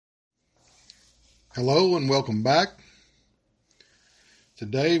Hello and welcome back.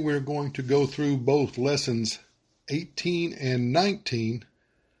 Today we're going to go through both lessons 18 and 19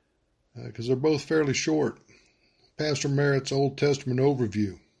 because they're both fairly short. Pastor Merritt's Old Testament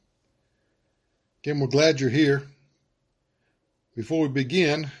overview. Again, we're glad you're here. Before we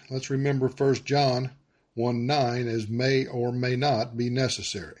begin, let's remember 1 John 1:9 as may or may not be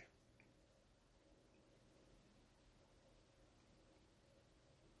necessary.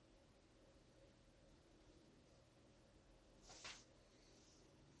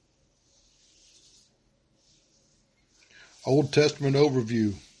 Old Testament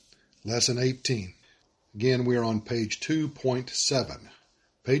Overview, Lesson 18. Again, we are on page 2.7.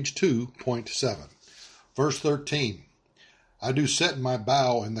 Page 2.7. Verse 13. I do set my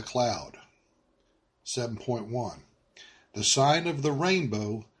bow in the cloud. 7.1. The sign of the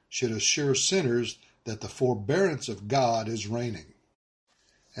rainbow should assure sinners that the forbearance of God is reigning,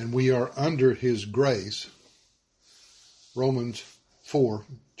 and we are under His grace. Romans 4,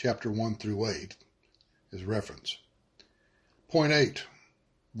 chapter 1 through 8 is reference. Point 8,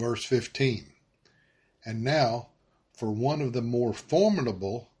 verse 15. And now for one of the more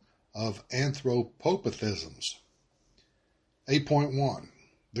formidable of anthropopathisms. 8.1.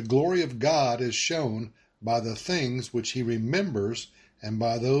 The glory of God is shown by the things which He remembers and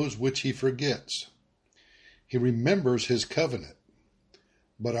by those which He forgets. He remembers His covenant,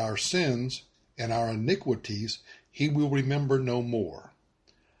 but our sins and our iniquities He will remember no more.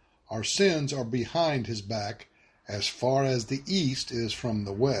 Our sins are behind His back as far as the east is from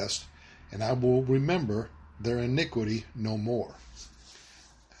the west, and I will remember their iniquity no more.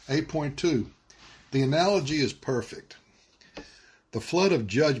 8.2. The analogy is perfect. The flood of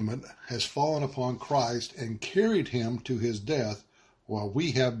judgment has fallen upon Christ and carried Him to His death, while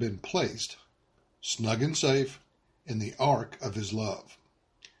we have been placed, snug and safe, in the ark of His love.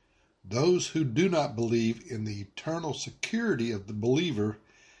 Those who do not believe in the eternal security of the believer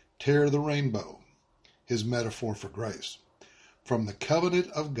tear the rainbow, His metaphor for grace, from the covenant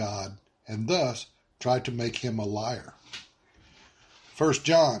of God, and thus try to make Him a liar. 1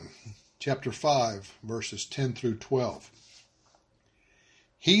 John chapter 5, verses 10 through 12.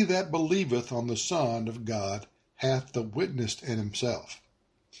 He that believeth on the Son of God hath the witness in himself.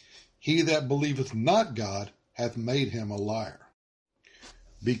 He that believeth not God hath made him a liar,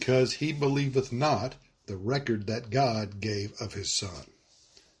 because he believeth not the record that God gave of His Son.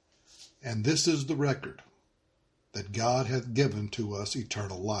 And this is the record, that God hath given to us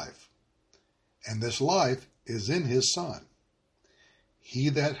eternal life, and this life is in His Son. He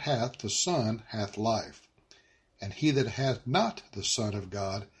that hath the Son hath life, and he that hath not the Son of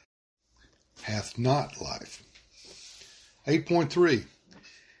God hath not life. 8.3.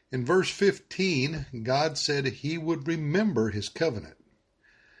 In verse 15, God said He would remember His covenant.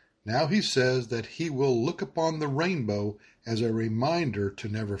 Now He says that He will look upon the rainbow as a reminder to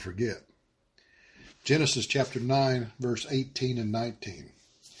never forget. Genesis chapter 9, verse 18 and 19.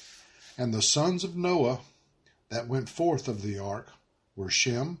 And the sons of Noah that went forth of the ark were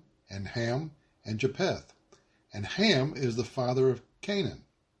Shem, and Ham, and Japheth. And Ham is the father of Canaan.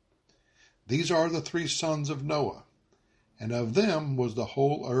 These are the three sons of Noah, and of them was the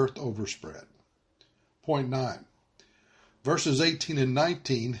whole earth overspread. Point 9. Verses 18 and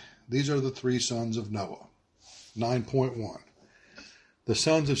 19, these are the three sons of Noah. 9.1. The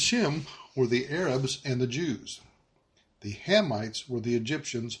sons of Shem were the Arabs and the Jews. The Hamites were the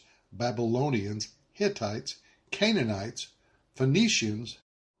Egyptians, Babylonians, Hittites, Canaanites, Phoenicians,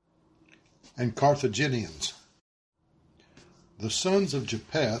 and Carthaginians. The sons of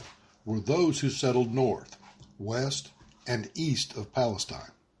Japheth were those who settled north, west, and east of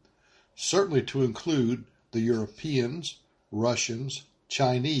Palestine, certainly to include the Europeans, Russians,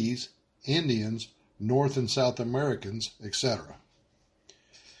 Chinese, Indians, North and South Americans, etc.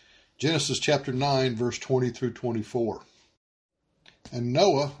 Genesis chapter 9, verse 20 through 24. And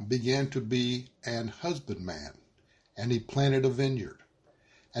Noah began to be an husbandman, and he planted a vineyard,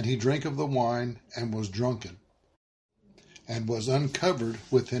 and he drank of the wine, and was drunken, and was uncovered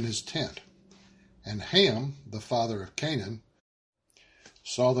within his tent. And Ham, the father of Canaan,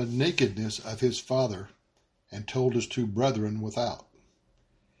 saw the nakedness of his father, and told his two brethren without.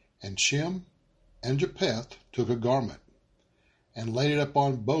 And Shem and Japheth took a garment, and laid it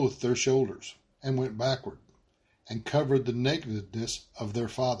upon both their shoulders, and went backward, and covered the nakedness of their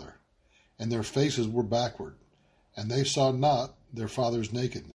father, and their faces were backward, and they saw not their father's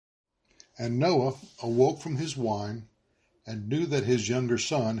nakedness. And Noah awoke from his wine, and knew that his younger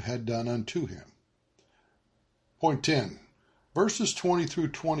son had done unto him. Point 10. Verses 20 through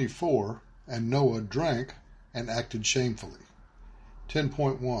 24, and Noah drank and acted shamefully.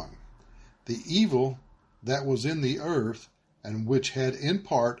 10.1. The evil that was in the earth, and which had in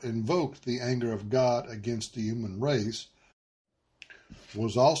part invoked the anger of God against the human race,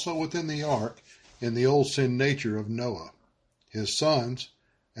 was also within the ark in the old sin nature of Noah, his sons,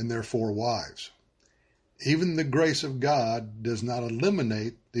 and their 4 wives. Even the grace of God does not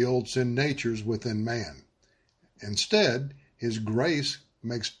eliminate the old sin natures within man. Instead, his grace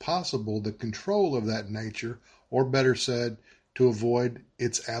makes possible the control of that nature, or better said, to avoid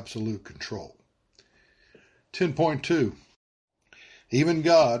its absolute control. 10.2. Even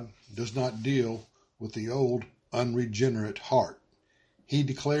God does not deal with the old, unregenerate heart. He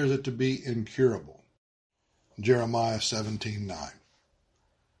declares it to be incurable. Jeremiah 17:9.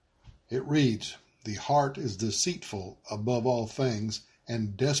 It reads, "The heart is deceitful above all things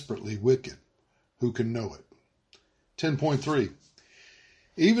and desperately wicked. Who can know it?" 10.3.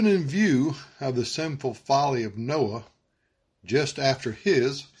 Even in view of the sinful folly of Noah, just after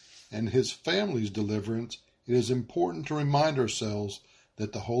his and his family's deliverance, it is important to remind ourselves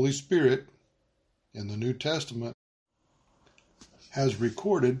that the Holy Spirit in the New Testament has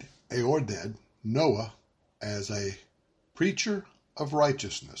recorded Eorded, Noah, as a preacher of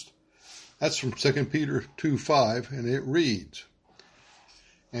righteousness. That's from 2 Peter 2:5, and it reads,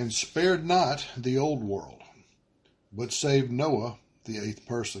 "And spared not the old world, but saved Noah, the 8th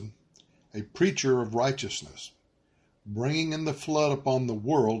person, a preacher of righteousness, bringing in the flood upon the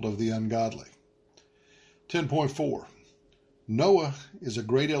world of the ungodly." 10.4. Noah is a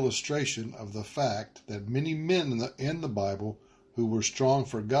great illustration of the fact that many men in the Bible who were strong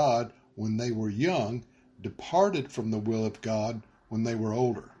for God when they were young departed from the will of God when they were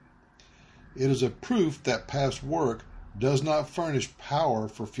older. It is a proof that past work does not furnish power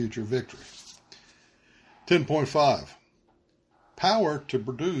for future victory. 10.5. Power to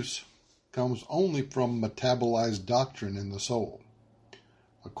produce comes only from metabolized doctrine in the soul.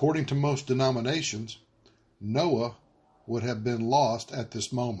 According to most denominations, Noah would have been lost at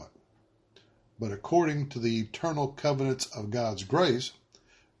this moment. But according to the eternal covenants of God's grace,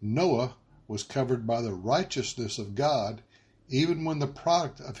 Noah was covered by the righteousness of God even when the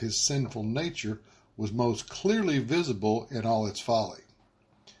product of his sinful nature was most clearly visible in all its folly.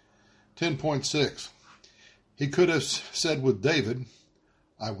 10.6. He could have said with David,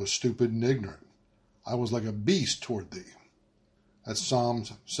 "I was stupid and ignorant. I was like a beast toward thee." That's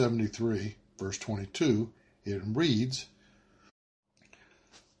Psalms 73, verse 22. It reads,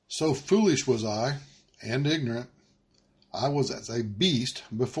 "So foolish was I, and ignorant, I was as a beast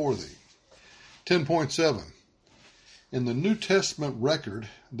before thee." 10.7. In the New Testament record,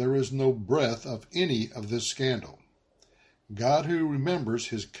 there is no breath of any of this scandal. God, who remembers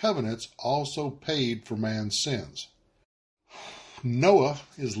his covenants, also paid for man's sins. Noah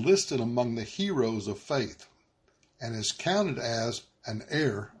is listed among the heroes of faith and is counted as an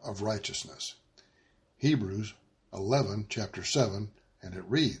heir of righteousness. Hebrews 11, chapter 7, and it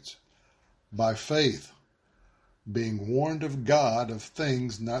reads, "By faith, being warned of God of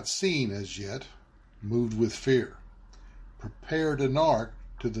things not seen as yet, moved with fear, prepared an ark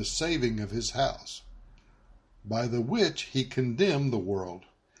to the saving of his house, by the which he condemned the world,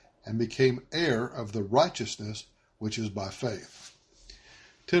 and became heir of the righteousness which is by faith."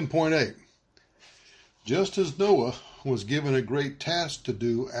 10.8. Just as Noah was given a great task to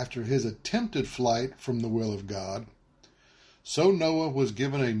do after his attempted flight from the will of God, so Noah was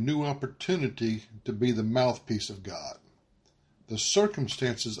given a new opportunity to be the mouthpiece of God. The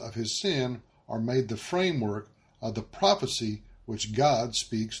circumstances of his sin are made the framework of the prophecy which God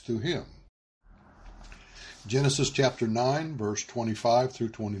speaks through him. Genesis chapter 9, verse 25 through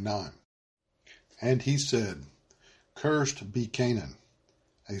 29. "And he said, Cursed be Canaan,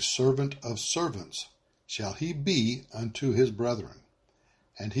 a servant of servants shall he be unto his brethren.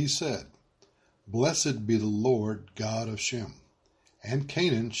 And he said, Blessed be the Lord God of Shem, and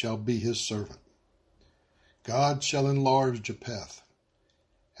Canaan shall be his servant. God shall enlarge Japheth,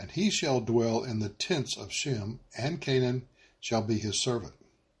 and he shall dwell in the tents of Shem, and Canaan shall be his servant.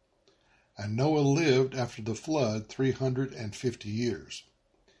 And Noah lived after the flood 350 years.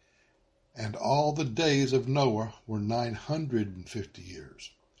 And all the days of Noah were 950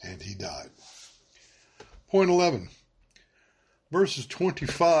 years, and he died." Point 11. Verses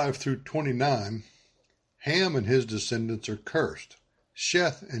 25 through 29, Ham and his descendants are cursed.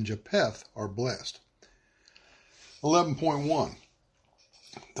 Sheth and Japheth are blessed. 11.1.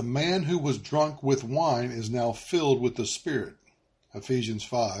 The man who was drunk with wine is now filled with the Spirit. Ephesians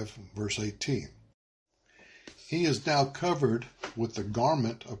 5, verse 18. He is now covered with the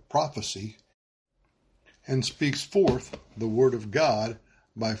garment of prophecy and speaks forth the word of God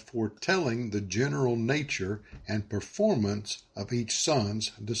by foretelling the general nature and performance of each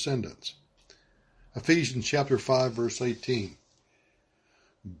son's descendants. Ephesians chapter 5, verse 18.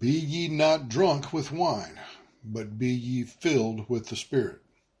 Be ye not drunk with wine, but be ye filled with the Spirit.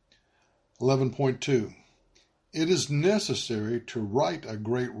 11.2. It is necessary to right a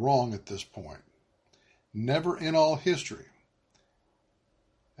great wrong at this point. Never in all history,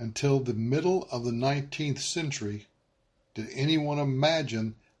 until the middle of the 19th century, did anyone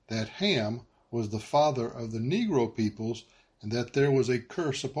imagine that Ham was the father of the Negro peoples and that there was a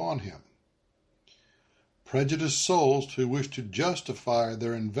curse upon him. Prejudiced souls who wished to justify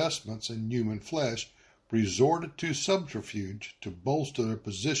their investments in human flesh resorted to subterfuge to bolster their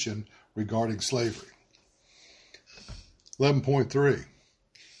position regarding slavery. 11.3.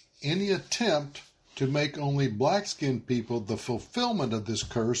 Any attempt to make only black-skinned people the fulfillment of this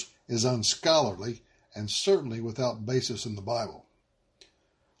curse is unscholarly and certainly without basis in the Bible.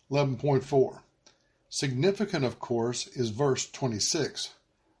 11.4. Significant, of course, is verse 26.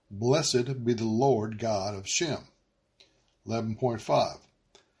 Blessed be the Lord God of Shem. 11.5.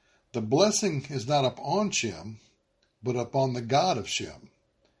 The blessing is not upon Shem, but upon the God of Shem.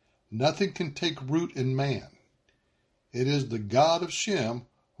 Nothing can take root in man. It is the God of Shem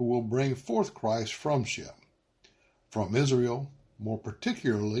who will bring forth Christ from Shem. From Israel, more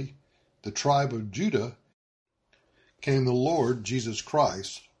particularly the tribe of Judah, came the Lord Jesus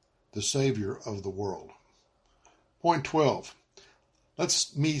Christ, the Savior of the world. Point 12.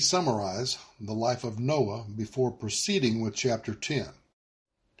 Let me summarize the life of Noah before proceeding with chapter 10.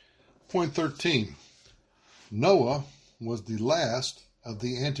 Point 13. Noah was the last of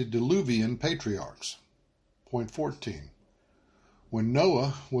the antediluvian patriarchs. Point 14. When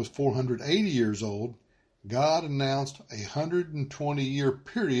Noah was 480 years old, God announced a 120-year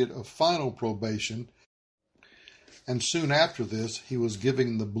period of final probation, and soon after this he was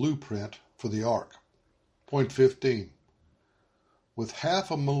giving the blueprint for the ark. Point 15. With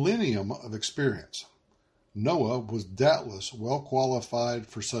half a millennium of experience, Noah was doubtless well qualified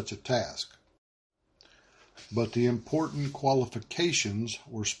for such a task. But the important qualifications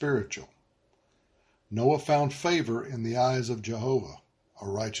were spiritual. Noah found favor in the eyes of Jehovah, a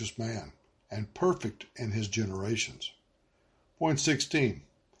righteous man, and perfect in his generations. Point 16.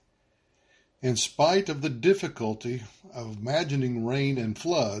 In spite of the difficulty of imagining rain and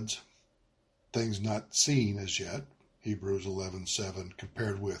floods, things not seen as yet, Hebrews 11:7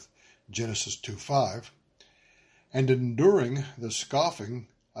 compared with Genesis 2:5, and enduring the scoffing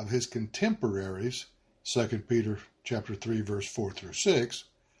of his contemporaries, 2 Peter chapter 3 verse 4 through 6,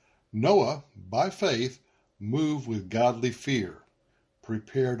 Noah, by faith, moved with godly fear,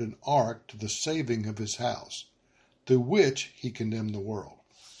 prepared an ark to the saving of his house, through which he condemned the world.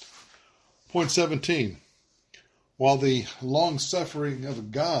 Point 17. While the long-suffering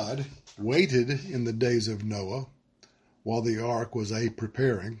of God waited in the days of Noah, while the ark was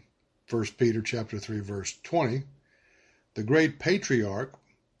preparing, 1 Peter chapter 3 verse 20, the great patriarch,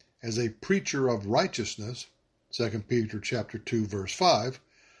 as a preacher of righteousness, 2 Peter chapter 2 verse 5,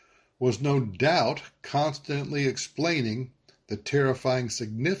 was no doubt constantly explaining the terrifying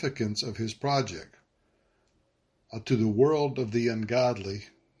significance of his project to the world of the ungodly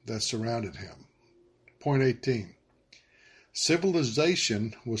that surrounded him. Point 18.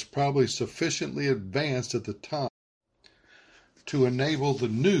 Civilization was probably sufficiently advanced at the time to enable the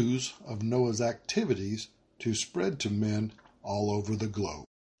news of Noah's activities to spread to men all over the globe.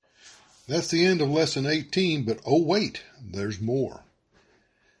 That's the end of lesson 18, but oh wait, there's more.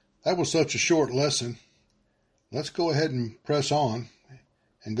 That was such a short lesson. Let's go ahead and press on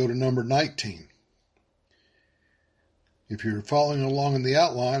and go to number 19. If you're following along in the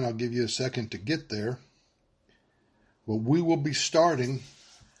outline, I'll give you a second to get there. But we will be starting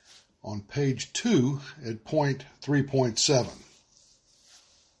on page 2 at point 3.7.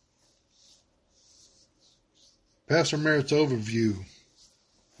 Pastor Merritt's overview,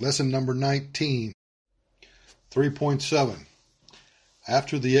 lesson number 19, 3.7.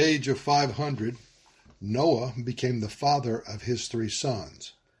 After the age of 500, Noah became the father of his 3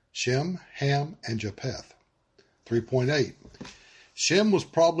 sons, Shem, Ham, and Japheth. 3.8. Shem was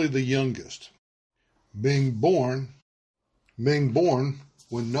probably the youngest, being born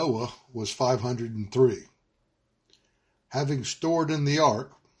when Noah was 503. Having stored in the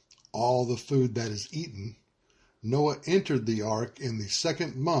ark all the food that is eaten, Noah entered the ark in the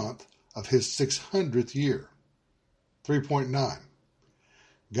 2nd month of his 600th year. 3.9.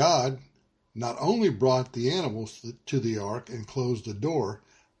 God not only brought the animals to the ark and closed the door,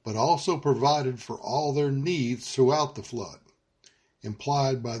 but also provided for all their needs throughout the flood,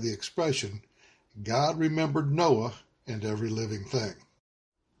 implied by the expression, God remembered Noah and every living thing.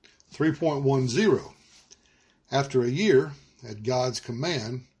 3.10. After a year, at God's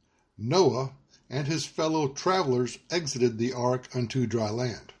command, Noah and his fellow travelers exited the ark unto dry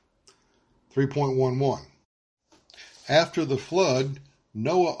land. 3.11. After the flood,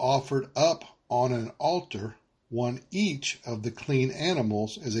 Noah offered up on an altar one each of the clean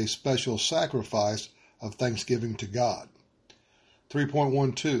animals as a special sacrifice of thanksgiving to God.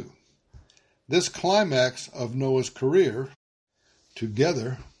 3.12. This climax of Noah's career,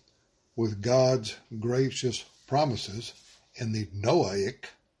 together with God's gracious promises in the Noahic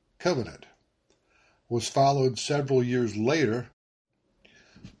covenant, was followed several years later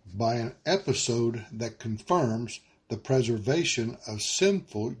by an episode that confirms the preservation of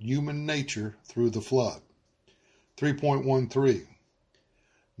sinful human nature through the flood. 3.13.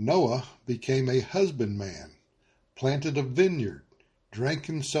 Noah became a husbandman, planted a vineyard, drank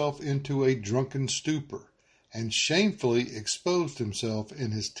himself into a drunken stupor, and shamefully exposed himself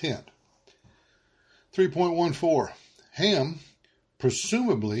in his tent. 3.14. Ham,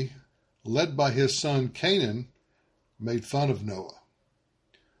 presumably led by his son Canaan, made fun of Noah.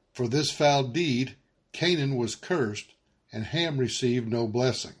 For this foul deed, Canaan was cursed, and Ham received no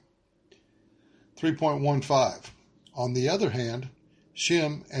blessing. 3.15. On the other hand,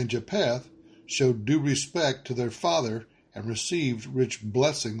 Shem and Japheth showed due respect to their father and received rich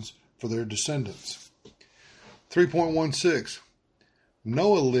blessings for their descendants. 3.16.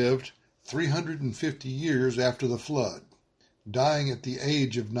 Noah lived 350 years after the flood, dying at the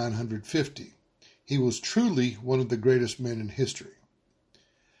age of 950. He was truly one of the greatest men in history.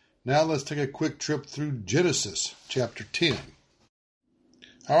 Now let's take a quick trip through Genesis chapter 10.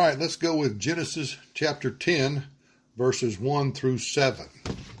 All right, let's go with Genesis chapter 10, verses 1 through 7.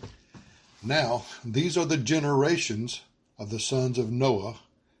 Now, these are the generations of the sons of Noah,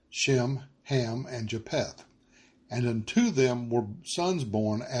 Shem, Ham, and Japheth, and unto them were sons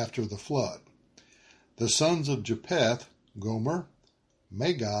born after the flood. The sons of Japheth, Gomer,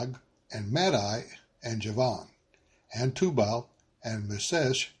 Magog, and Madai, and Javan, and Tubal, and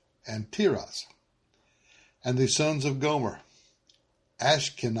Mesesh, and Tiras. And the sons of Gomer,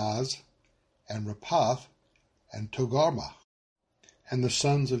 Ashkenaz, and Rapath, and Togarmah. And the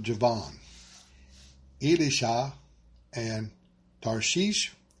sons of Javan, Elisha, and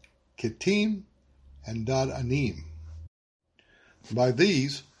Tarshish, Kittim, and Dad-Anim. By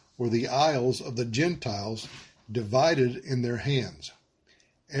these were the isles of the Gentiles divided in their hands,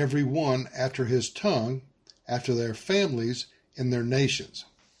 every one after his tongue, after their families in their nations.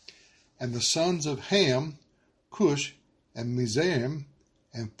 And the sons of Ham, Cush, and Mizraim,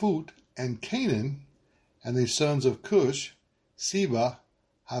 and Phut, and Canaan. And the sons of Cush, Seba,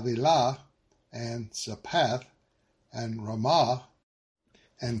 Havilah, and Zaphath, and Ramah,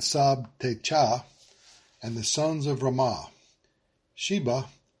 and Sabtechah. And the sons of Ramah, Sheba,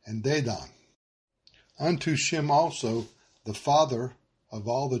 and Dedan. Unto Shem also, the father of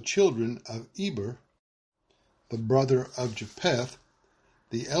all the children of Eber, the brother of Japheth,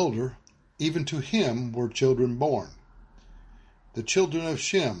 the elder, even to him were children born. The children of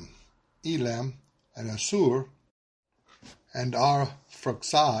Shem, Elam, and Assur, and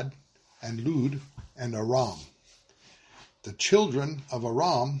Arphaxad, and Lud, and Aram. The children of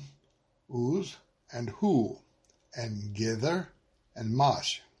Aram, Uz, and Hul, and Gether, and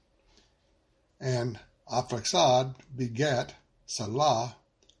Mash. And Arphaxad begat Salah,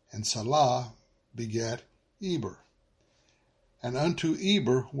 and Salah begat Eber. And unto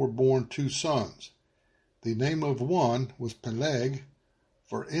Eber were born two sons. The name of one was Peleg,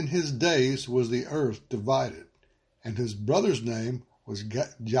 for in his days was the earth divided, and his brother's name was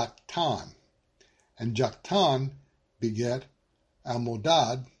Joktan. And Joktan begat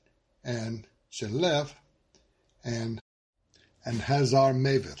Almodad, and Sheleph, and Hazar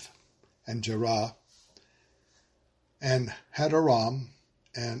Maveth, and Jerah, and Hadaram,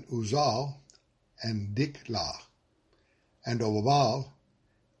 and Uzal, and Diklah, and Obal,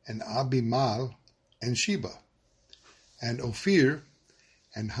 and Abimal, and Sheba, and Ophir,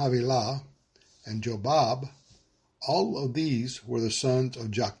 and Havilah, and Jobab. All of these were the sons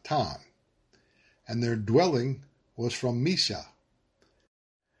of Joktan, and their dwelling was from Misha,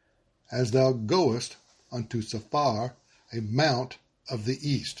 as thou goest unto Sephar, a mount of the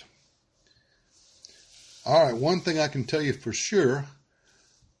east. All right, one thing I can tell you for sure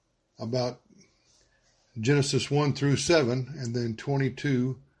about Genesis 1 through 7 and then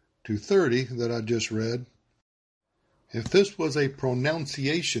 22 to 30 that I just read. If this was a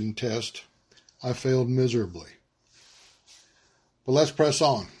pronunciation test, I failed miserably. But let's press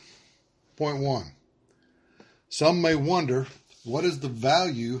on. Point 1. Some may wonder, what is the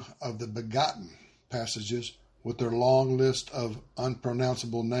value of the begotten passages with their long list of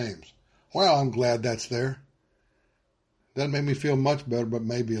unpronounceable names? Well, I'm glad that's there. That made me feel much better, but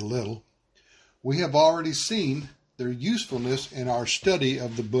maybe a little. We have already seen their usefulness in our study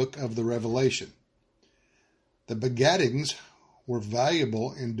of the book of the Revelation. The begattings were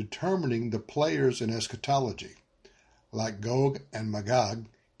valuable in determining the players in eschatology, like Gog and Magog,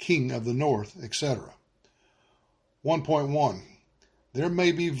 king of the north, etc. 1.1. There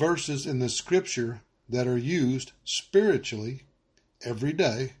may be verses in the scripture that are used spiritually every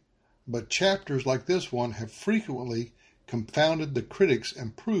day, but chapters like this one have frequently confounded the critics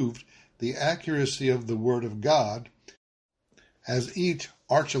and proved the accuracy of the Word of God, as each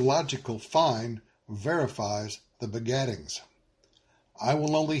archaeological find verifies the begattings. I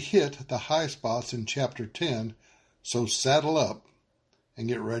will only hit the high spots in chapter 10, so saddle up and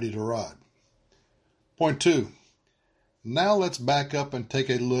get ready to ride. Point 2. Now let's back up and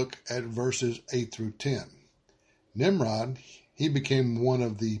take a look at verses 8 through 10. Nimrod, he became one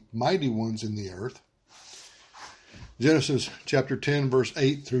of the mighty ones in the earth. Genesis chapter 10, verse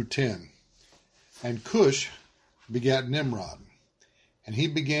 8 through 10. And Cush begat Nimrod, and he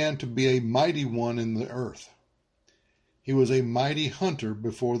began to be a mighty one in the earth. He was a mighty hunter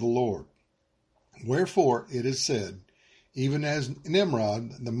before the Lord. Wherefore it is said, even as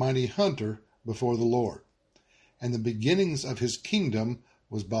Nimrod, the mighty hunter before the Lord. And the beginnings of his kingdom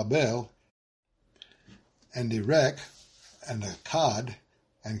was Babel, and Erech, and Akkad,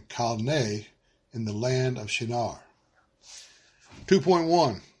 and Calneh in the land of Shinar.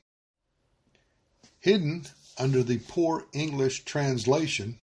 2.1. Hidden under the poor English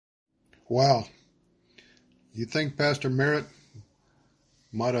translation. Wow. You think Pastor Merritt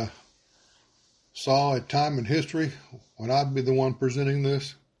might have saw a time in history when I'd be the one presenting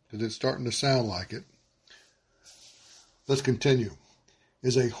this? Because it's starting to sound like it. Let's continue.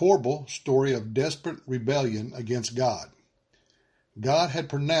 Is a horrible story of desperate rebellion against God. God had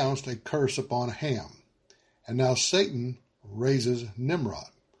pronounced a curse upon Ham, and now Satan raises Nimrod,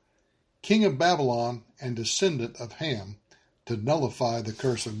 king of Babylon and descendant of Ham, to nullify the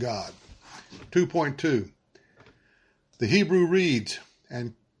curse of God. 2.2. The Hebrew reads,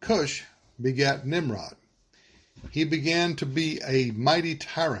 and Cush begat Nimrod. He began to be a mighty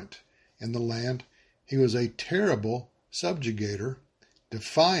tyrant in the land. He was a terrible subjugator,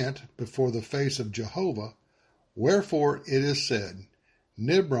 defiant before the face of Jehovah. Wherefore it is said,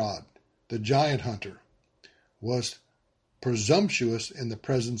 Nimrod, the giant hunter, was presumptuous in the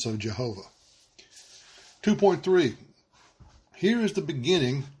presence of Jehovah. 2.3. Here is the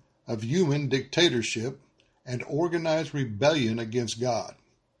beginning of human dictatorship and organized rebellion against God.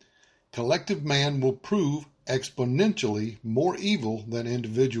 Collective man will prove exponentially more evil than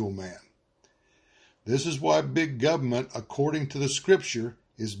individual man. This is why big government, according to the scripture,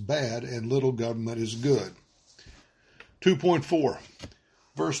 is bad and little government is good. 2.4.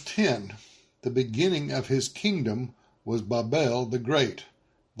 Verse 10. The beginning of his kingdom was Babel the Great,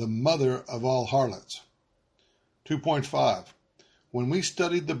 the mother of all harlots. 2.5. When we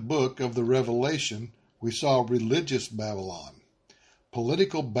studied the book of the Revelation, we saw religious Babylon,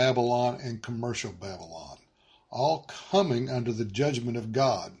 political Babylon, and commercial Babylon, all coming under the judgment of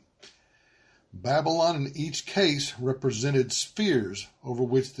God. Babylon in each case represented spheres over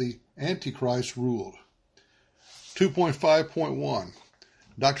which the Antichrist ruled. 2.5.1.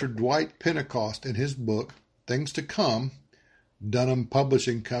 Dr. Dwight Pentecost, in his book, Things to Come, Dunham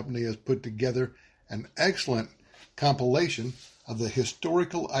Publishing Company has put together an excellent compilation of the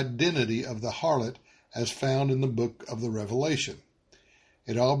historical identity of the harlot as found in the book of the Revelation.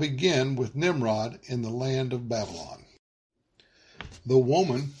 It all began with Nimrod in the land of Babylon. The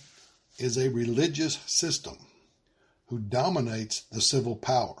woman is a religious system who dominates the civil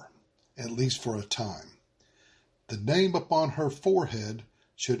power, at least for a time. The name upon her forehead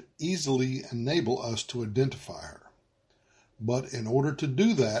should easily enable us to identify her. But in order to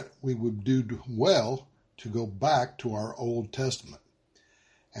do that, we would do well to go back to our Old Testament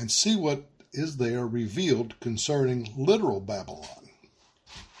and see what is there revealed concerning literal Babylon.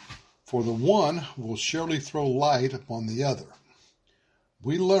 For the one will surely throw light upon the other.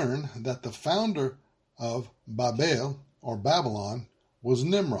 We learn that the founder of Babel, or Babylon, was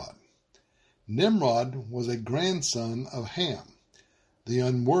Nimrod. Nimrod was a grandson of Ham, the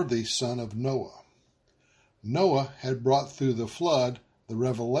unworthy son of Noah. Noah had brought through the flood the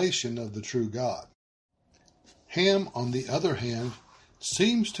revelation of the true God. Ham, on the other hand,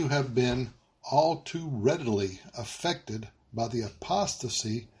 seems to have been all too readily affected by the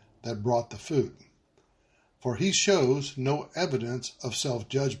apostasy that brought the food, for he shows no evidence of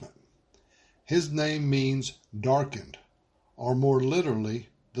self-judgment. His name means darkened, or more literally,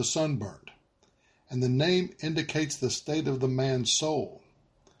 the sunburnt, and the name indicates the state of the man's soul.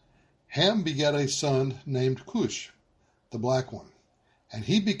 Ham begat a son named Cush, the black one, and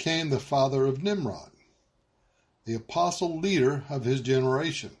he became the father of Nimrod, the apostle leader of his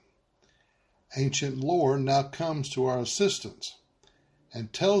generation. Ancient lore now comes to our assistance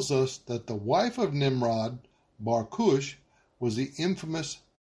and tells us that the wife of Nimrod, Bar-Kush, was the infamous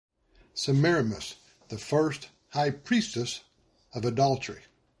Semiramis, the first high priestess of adultery.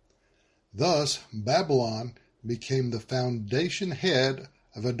 Thus, Babylon became the foundation head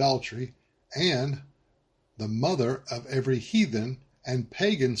of adultery and the mother of every heathen and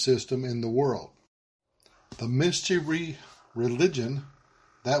pagan system in the world. The mystery religion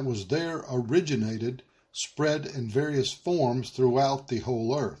that was there originated, spread in various forms throughout the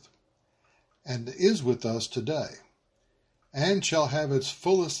whole earth, and is with us today, and shall have its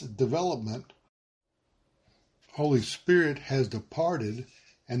fullest development. Holy Spirit has departed,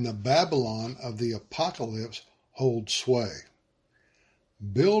 and the Babylon of the Apocalypse holds sway,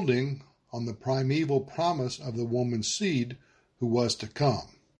 building on the primeval promise of the woman's seed who was to come.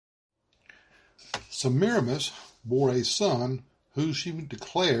 Semiramis bore a son who she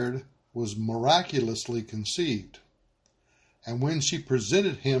declared was miraculously conceived, and when she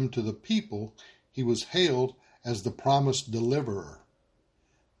presented him to the people, he was hailed as the promised deliverer.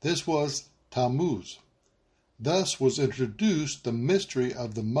 This was Tammuz. Thus was introduced the mystery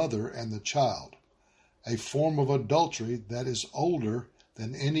of the mother and the child, a form of adultery that is older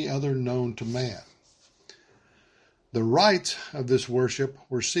than any other known to man. The rites of this worship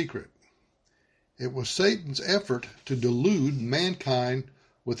were secret. It was Satan's effort to delude mankind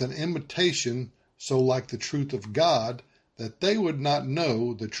with an imitation so like the truth of God that they would not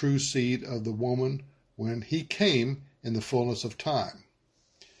know the true seed of the woman when he came in the fullness of time.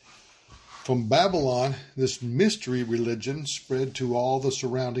 From Babylon, this mystery religion spread to all the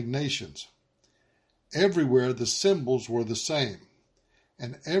surrounding nations. Everywhere the symbols were the same,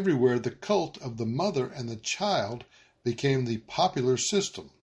 and everywhere the cult of the mother and the child became the popular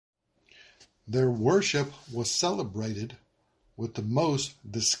system. Their worship was celebrated with the most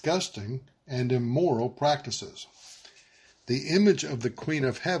disgusting and immoral practices. The image of the Queen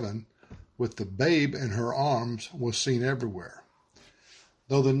of Heaven with the babe in her arms was seen everywhere,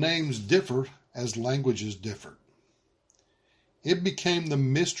 though the names differ as languages differed. It became the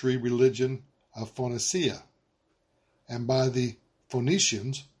mystery religion of Phoenicia, and by the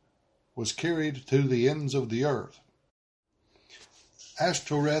Phoenicians was carried to the ends of the earth.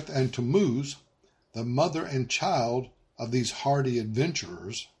 Ashtoreth and Tammuz, the mother and child of these hardy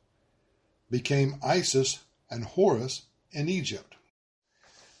adventurers, became Isis and Horus in Egypt,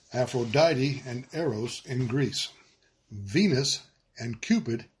 Aphrodite and Eros in Greece, Venus and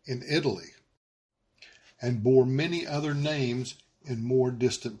Cupid in Italy, and bore many other names in more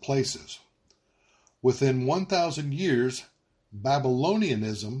distant places. Within 1,000 years,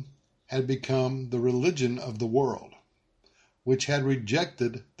 Babylonianism had become the religion of the world, which had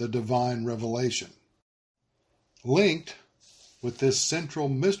rejected the divine revelation. Linked with this central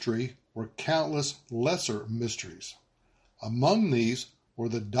mystery were countless lesser mysteries. Among these were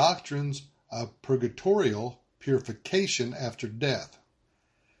the doctrines of purgatorial purification after death,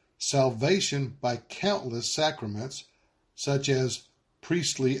 salvation by countless sacraments such as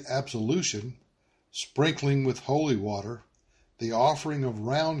priestly absolution, sprinkling with holy water, the offering of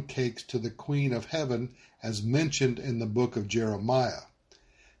round cakes to the Queen of Heaven as mentioned in the book of Jeremiah,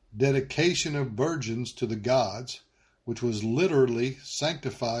 dedication of virgins to the gods, which was literally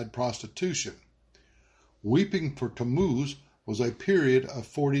sanctified prostitution. Weeping for Tammuz was a period of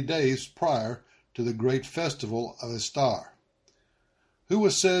 40 days prior to the great festival of Ishtar, who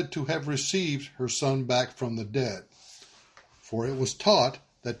was said to have received her son back from the dead, for it was taught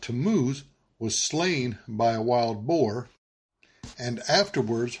that Tammuz was slain by a wild boar and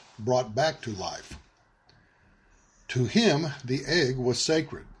afterwards brought back to life. To him the egg was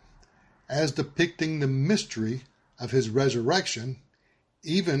sacred, as depicting the mystery of his resurrection,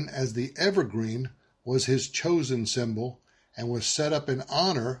 even as the evergreen was his chosen symbol and was set up in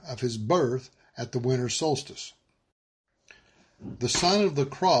honor of his birth at the winter solstice. The sign of the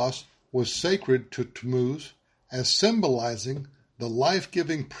cross was sacred to Tammuz as symbolizing the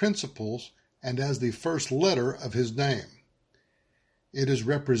life-giving principles and as the first letter of his name. It is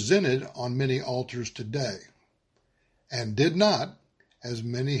represented on many altars today, and did not, as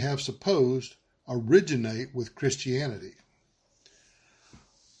many have supposed, originate with Christianity.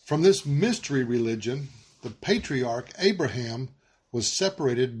 From this mystery religion, the patriarch Abraham was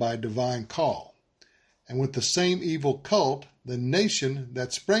separated by divine call, and with the same evil cult, the nation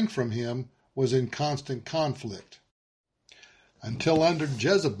that sprang from him was in constant conflict, until under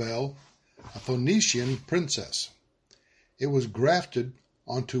Jezebel, a Phoenician princess, it was grafted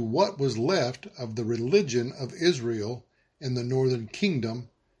onto what was left of the religion of Israel in the northern kingdom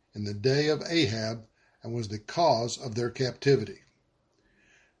in the day of Ahab and was the cause of their captivity.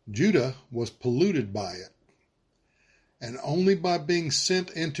 Judah was polluted by it, and only by being sent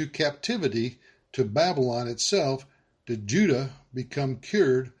into captivity to Babylon itself did Judah become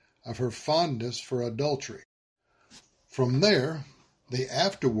cured of her fondness for adultery. From there, they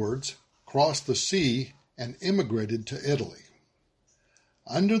afterwards crossed the sea and immigrated to Italy.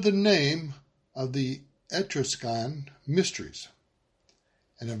 Under the name of the Etruscan Mysteries,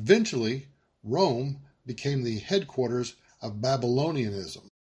 and eventually Rome became the headquarters of Babylonianism.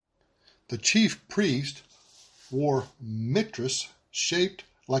 The chief priest wore mitras shaped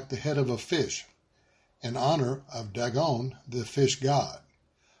like the head of a fish, in honor of Dagon, the fish god,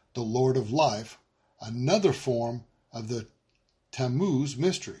 the Lord of Life, another form of the Tammuz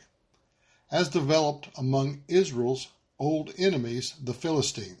mystery, as developed among Israel's old enemies, the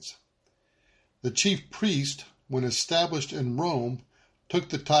Philistines. The chief priest, when established in Rome, took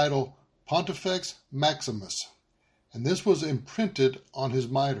the title Pontifex Maximus, and this was imprinted on his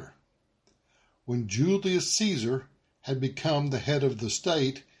mitre. When Julius Caesar had become the head of the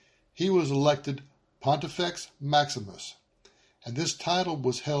state, he was elected Pontifex Maximus, and this title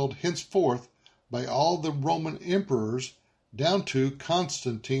was held henceforth by all the Roman emperors down to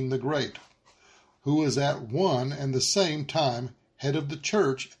Constantine the Great, who was at one and the same time head of the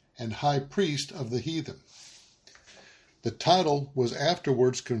church and high priest of the heathen. The title was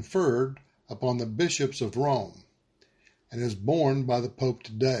afterwards conferred upon the bishops of Rome, and is borne by the Pope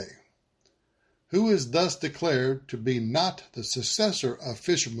today, who is thus declared to be not the successor of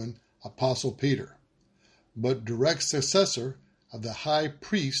fisherman Apostle Peter, but direct successor of the high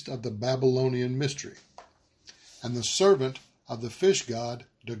priest of the Babylonian mystery, and the servant of the fish god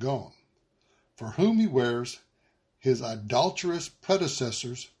Dagon, for whom he wears his idolatrous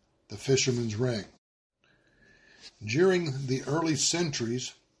predecessors the fisherman's ring. During the early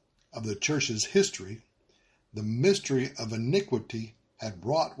centuries of the church's history, the mystery of iniquity had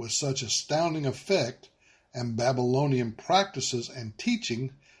wrought with such astounding effect, and Babylonian practices and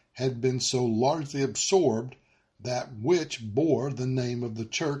teaching had been so largely absorbed that which bore the name of the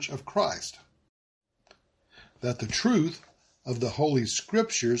Church of Christ, that the truth of the Holy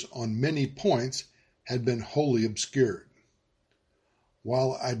Scriptures on many points had been wholly obscured,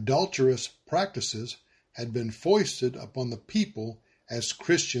 while idolatrous practices had been foisted upon the people as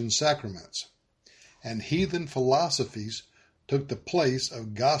Christian sacraments, and heathen philosophies took the place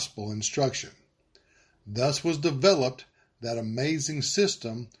of gospel instruction. Thus was developed that amazing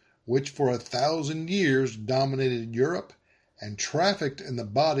system which for 1,000 years dominated Europe and trafficked in the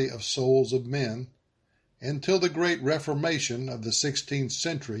body of souls of men, until the great Reformation of the 16th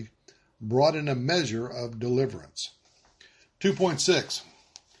century brought in a measure of deliverance. 2.6.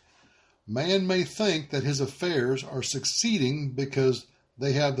 Man may think that his affairs are succeeding because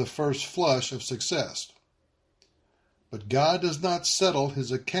they have the first flush of success. But God does not settle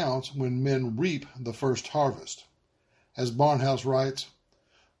his accounts when men reap the first harvest. As Barnhouse writes,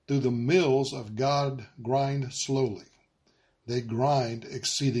 "Through the mills of God grind slowly. They grind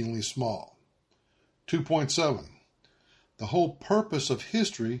exceedingly small." 2.7. The whole purpose of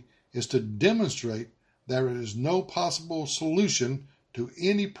history is to demonstrate that there is no possible solution to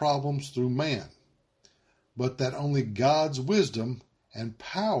any problems through man, but that only God's wisdom and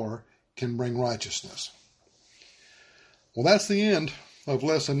power can bring righteousness. Well, that's the end of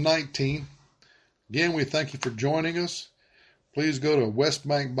Lesson 19. Again, we thank you for joining us. Please go to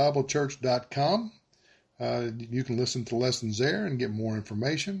westbankbiblechurch.com. You can listen to lessons there and get more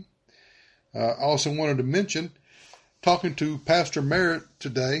information. I also wanted to mention, talking to Pastor Merritt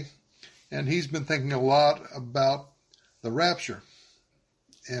today, and he's been thinking a lot about the rapture.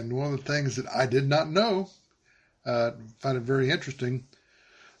 And one of the things that I did not know, find it very interesting,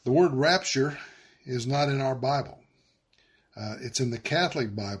 the word rapture is not in our Bible. It's in the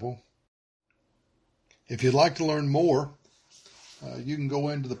Catholic Bible. If you'd like to learn more, you can go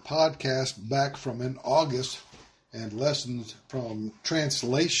into the podcast back from in August and lessons from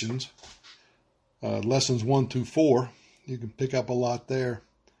translations, lessons 1 through 4. You can pick up a lot there.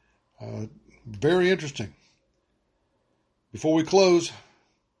 Very interesting. Before we close,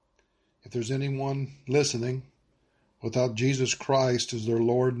 if there's anyone listening without Jesus Christ as their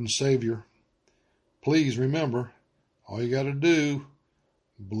Lord and Savior, please remember, all you got to do,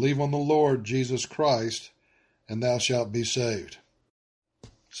 believe on the Lord Jesus Christ, and thou shalt be saved.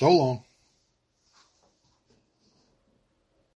 So long.